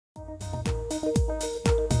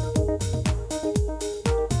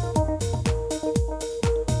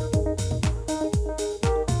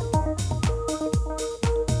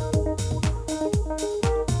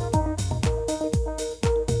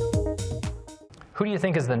Who do you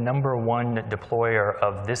think is the #1 deployer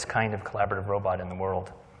of this kind of collaborative robot in the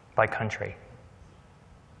world by country?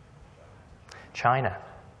 China.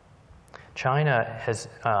 China has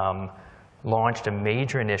launched a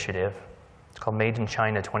major initiative. It's called Made in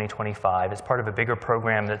China 2025. It's part of a bigger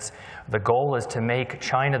program the goal is to make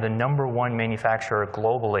China the #1 manufacturer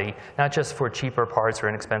globally, not just for cheaper parts or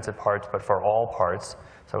inexpensive parts, but for all parts,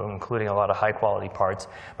 so including a lot of high quality parts,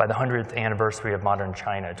 by the 100th anniversary of modern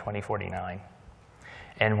China, 2049.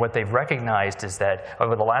 And what they've recognized is that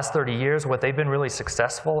over the last 30 years, what they've been really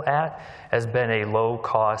successful at has been a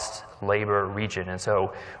low-cost labor region. And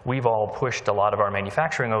so we've all pushed a lot of our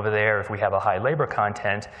manufacturing over there if we have a high labor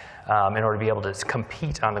content in order to be able to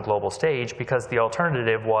compete on the global stage, because the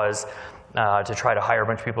alternative was to try to hire a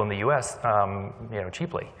bunch of people in the US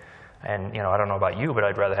cheaply. And I don't know about you, but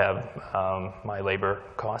I'd rather have my labor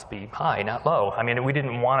costs be high, not low. I mean, we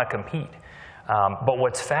didn't want to compete. But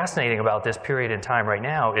what's fascinating about this period in time right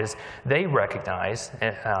now is they recognize,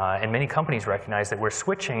 and many companies recognize, that we're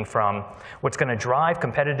switching from what's going to drive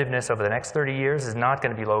competitiveness over the next 30 years is not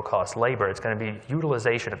going to be low-cost labor. It's going to be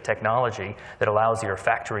utilization of technology that allows your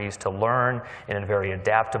factories to learn in a very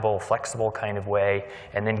adaptable, flexible kind of way,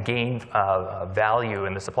 and then gain value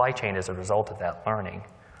in the supply chain as a result of that learning.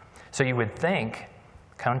 So you would think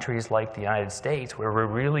countries like the United States, where we're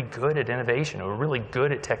really good at innovation, we're really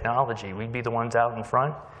good at technology, we'd be the ones out in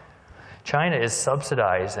front. China is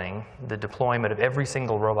subsidizing the deployment of every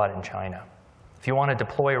single robot in China. If you want to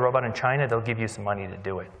deploy a robot in China, they'll give you some money to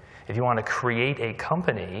do it. If you want to create a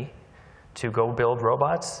company to go build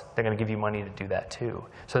robots, they're going to give you money to do that too.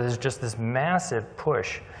 So there's just this massive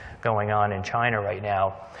push going on in China right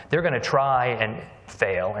now. They're going to try and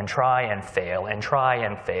fail and try and fail and try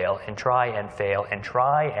and fail and try and fail and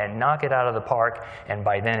try and knock it out of the park, and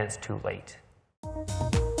by then it's too late.